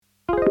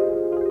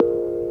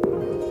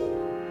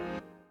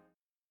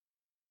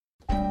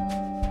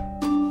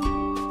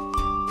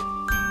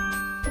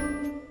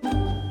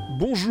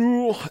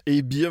Bonjour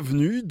et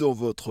bienvenue dans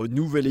votre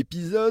nouvel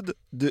épisode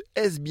de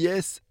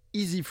SBS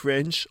Easy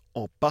French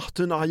en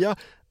partenariat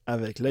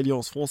avec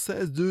l'Alliance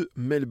française de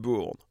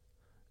Melbourne.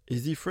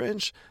 Easy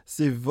French,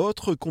 c'est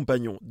votre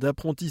compagnon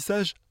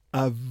d'apprentissage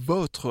à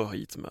votre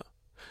rythme.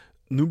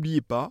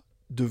 N'oubliez pas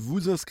de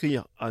vous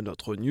inscrire à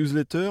notre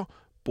newsletter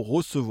pour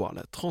recevoir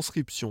la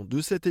transcription de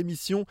cette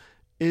émission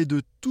et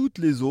de toutes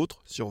les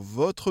autres sur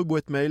votre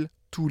boîte mail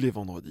tous les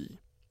vendredis.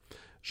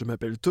 Je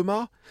m'appelle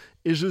Thomas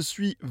et je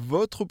suis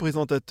votre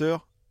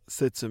présentateur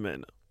cette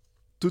semaine.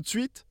 Tout de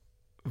suite,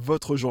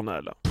 votre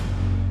journal.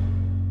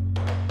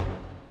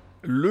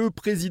 Le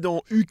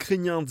président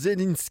ukrainien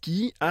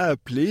Zelensky a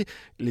appelé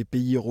les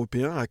pays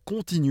européens à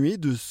continuer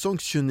de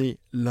sanctionner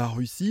la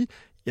Russie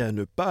et à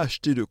ne pas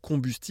acheter de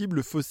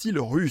combustible fossile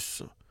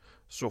russe.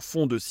 Sur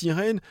fond de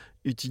sirènes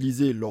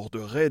utilisées lors de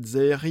raids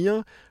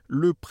aériens,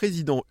 le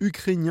président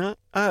ukrainien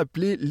a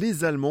appelé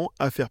les Allemands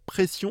à faire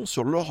pression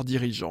sur leurs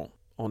dirigeants.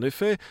 En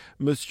effet,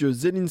 M.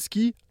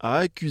 Zelensky a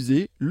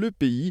accusé le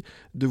pays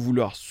de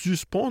vouloir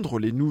suspendre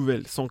les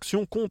nouvelles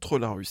sanctions contre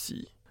la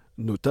Russie,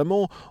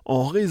 notamment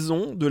en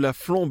raison de la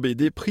flambée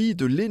des prix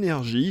de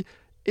l'énergie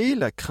et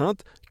la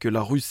crainte que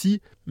la Russie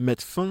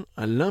mette fin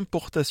à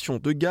l'importation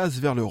de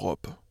gaz vers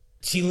l'Europe.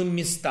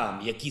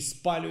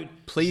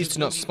 Please do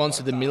not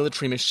sponsor the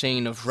military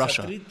machine of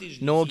Russia,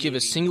 nor give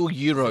a single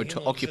euro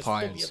to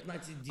occupiers.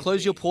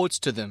 Close your ports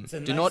to them.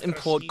 Do not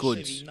import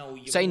goods.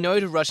 Say no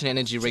to Russian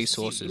energy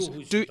resources.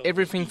 Do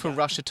everything for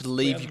Russia to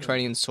leave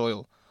Ukrainian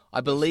soil.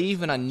 I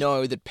believe and I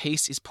know that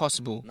peace is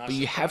possible, but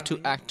you have to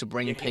act to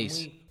bring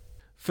peace.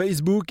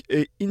 Facebook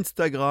et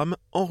Instagram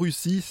en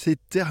Russie, c'est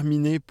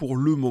terminé pour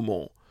le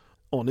moment.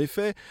 En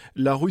effet,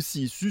 la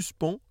Russie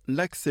suspend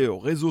l'accès aux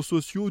réseaux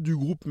sociaux du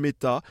groupe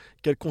Meta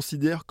qu'elle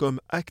considère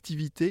comme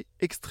activité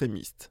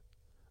extrémiste.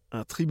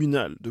 Un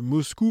tribunal de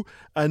Moscou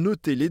a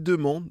noté les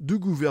demandes du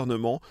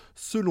gouvernement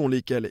selon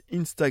lesquelles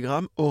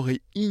Instagram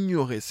aurait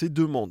ignoré ses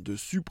demandes de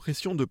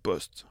suppression de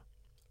posts.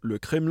 Le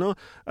Kremlin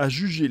a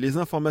jugé les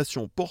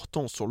informations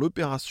portant sur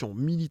l'opération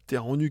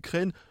militaire en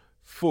Ukraine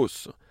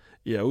fausses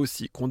et a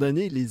aussi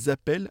condamné les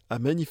appels à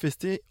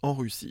manifester en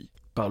Russie.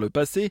 Par le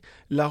passé,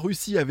 la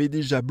Russie avait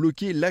déjà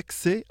bloqué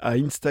l'accès à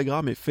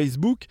Instagram et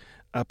Facebook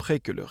après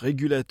que le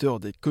régulateur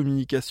des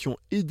communications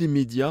et des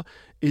médias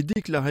ait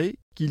déclaré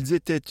qu'ils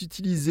étaient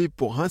utilisés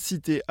pour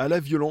inciter à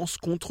la violence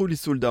contre les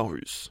soldats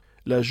russes.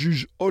 La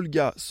juge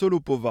Olga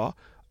Solopova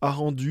a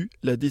rendu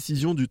la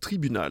décision du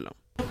tribunal.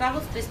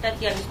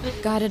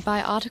 Guided by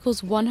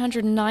Articles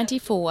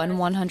 194 and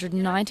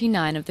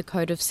 199 of the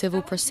Code of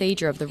Civil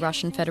Procedure of the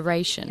Russian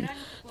Federation,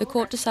 the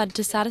court decided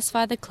to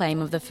satisfy the claim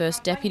of the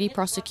first Deputy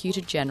Prosecutor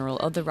General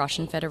of the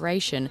Russian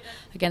Federation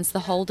against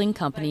the holding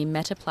company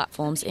Meta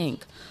Platforms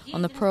Inc.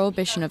 on the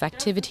prohibition of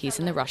activities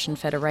in the Russian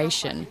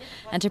Federation,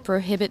 and to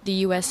prohibit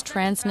the US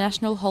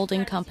transnational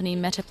holding company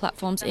Meta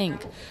Platforms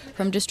Inc.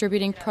 from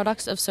distributing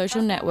products of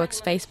social networks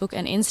Facebook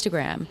and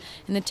Instagram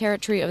in the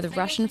territory of the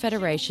Russian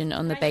Federation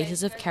on the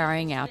basis of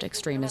carrying out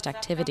extremist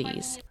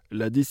activities.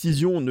 La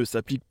décision ne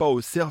s'applique pas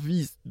aux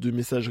services de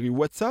messagerie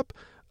WhatsApp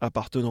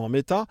appartenant à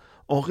Meta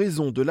en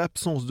raison de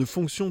l'absence de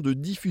fonction de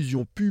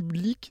diffusion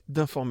publique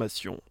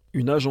d'informations.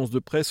 Une agence de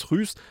presse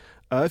russe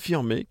a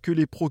affirmé que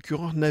les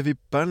procureurs n'avaient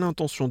pas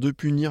l'intention de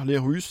punir les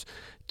Russes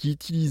qui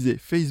utilisaient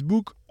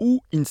Facebook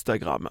ou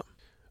Instagram.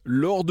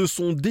 Lors de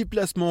son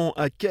déplacement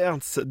à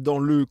Cairns dans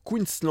le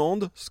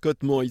Queensland,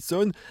 Scott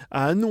Morrison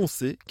a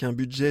annoncé qu'un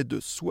budget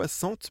de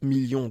 60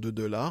 millions de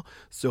dollars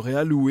serait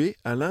alloué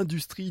à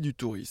l'industrie du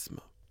tourisme.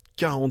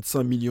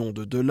 45 millions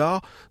de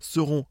dollars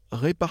seront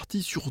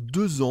répartis sur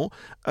 2 ans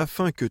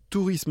afin que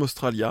Tourisme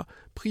Australia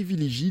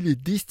privilégie les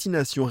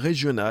destinations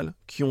régionales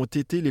qui ont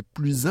été les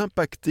plus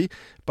impactées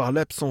par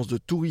l'absence de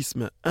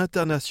tourisme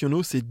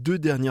international ces 2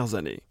 dernières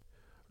années.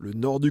 Le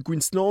nord du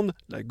Queensland,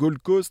 la Gold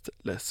Coast,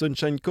 la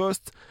Sunshine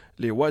Coast,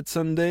 les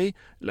Whitsunday,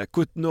 la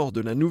côte nord de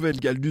la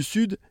Nouvelle-Galles du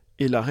Sud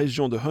et la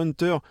région de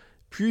Hunter,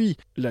 puis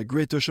la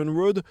Great Ocean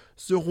Road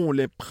seront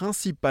les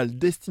principales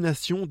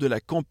destinations de la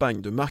campagne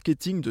de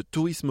marketing de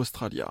Tourisme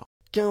Australia.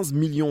 15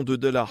 millions de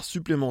dollars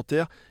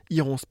supplémentaires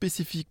iront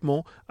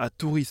spécifiquement à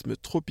Tourisme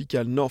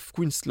Tropical North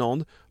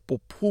Queensland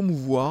pour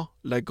promouvoir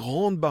la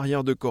grande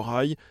barrière de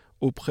corail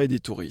auprès des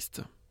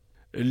touristes.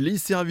 Les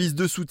services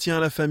de soutien à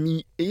la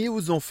famille et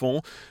aux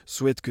enfants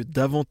souhaitent que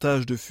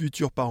davantage de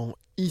futurs parents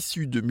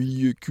issus de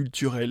milieux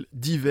culturels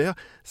divers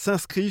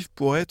s'inscrivent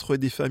pour être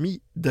des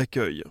familles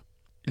d'accueil.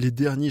 Les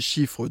derniers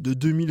chiffres de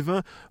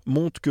 2020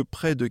 montrent que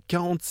près de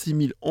 46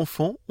 000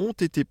 enfants ont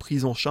été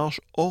pris en charge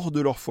hors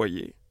de leur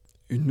foyer.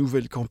 Une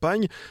nouvelle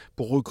campagne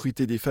pour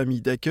recruter des familles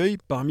d'accueil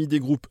parmi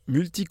des groupes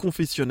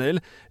multiconfessionnels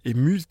et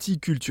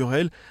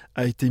multiculturels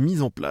a été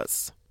mise en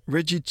place.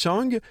 Reggie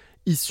Chang,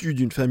 issu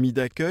d'une famille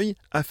d'accueil,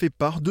 a fait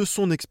part de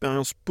son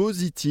expérience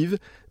positive,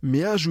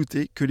 mais a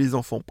ajouté que les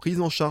enfants pris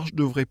en charge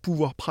devraient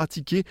pouvoir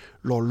pratiquer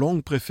leur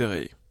langue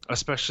préférée.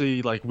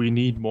 Especially, we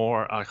need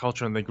more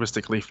culturally and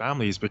linguistically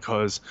families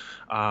because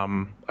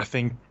I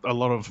think a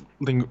lot of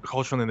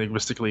culturally and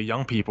linguistically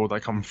young people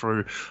that come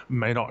through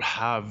may not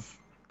have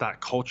that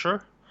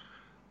culture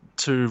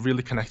to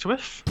really connect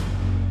with.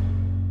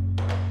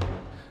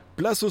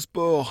 Place au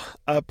sport.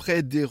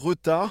 Après des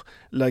retards,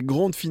 la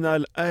grande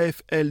finale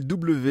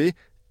AFLW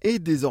est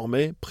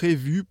désormais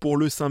prévue pour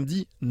le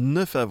samedi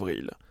 9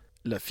 avril.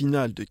 La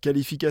finale de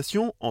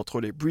qualification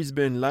entre les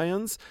Brisbane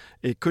Lions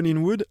et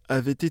Collingwood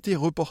avait été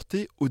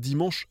reportée au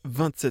dimanche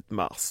 27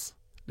 mars.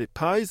 Les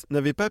Pies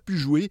n'avaient pas pu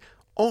jouer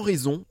en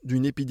raison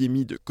d'une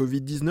épidémie de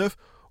Covid-19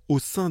 au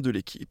sein de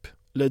l'équipe.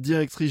 La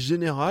directrice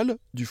générale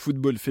du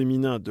football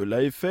féminin de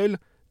l'AFL,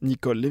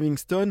 Nicole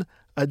Livingstone,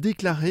 a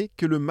déclaré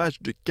que le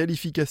match de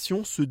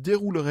qualification se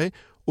déroulerait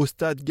au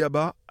stade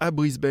Gabba à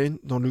Brisbane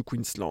dans le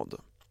Queensland.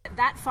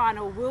 That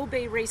final will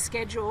be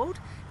rescheduled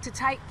to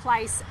take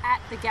place at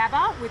the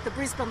Gabba with the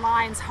Brisbane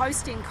Lions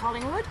hosting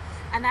Collingwood,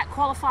 and that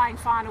qualifying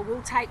final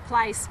will take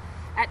place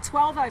at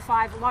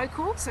 12:05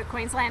 local, so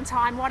Queensland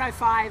time,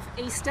 1:05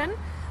 Eastern,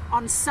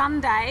 on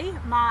Sunday,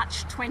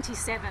 March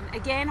 27,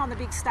 again on the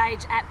big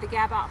stage at the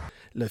Gabba.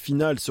 La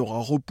finale sera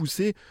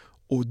repoussée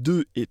au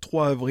 2 et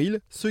 3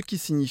 avril, ce qui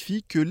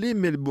signifie que les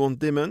Melbourne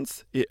Demons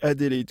et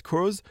Adelaide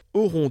Crows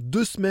auront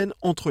 2 semaines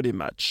entre les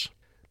matchs.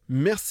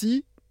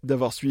 Merci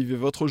d'avoir suivi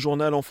votre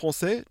journal en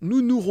français.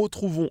 Nous nous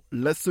retrouvons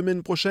la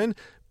semaine prochaine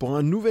pour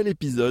un nouvel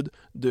épisode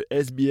de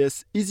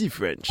SBS Easy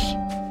French.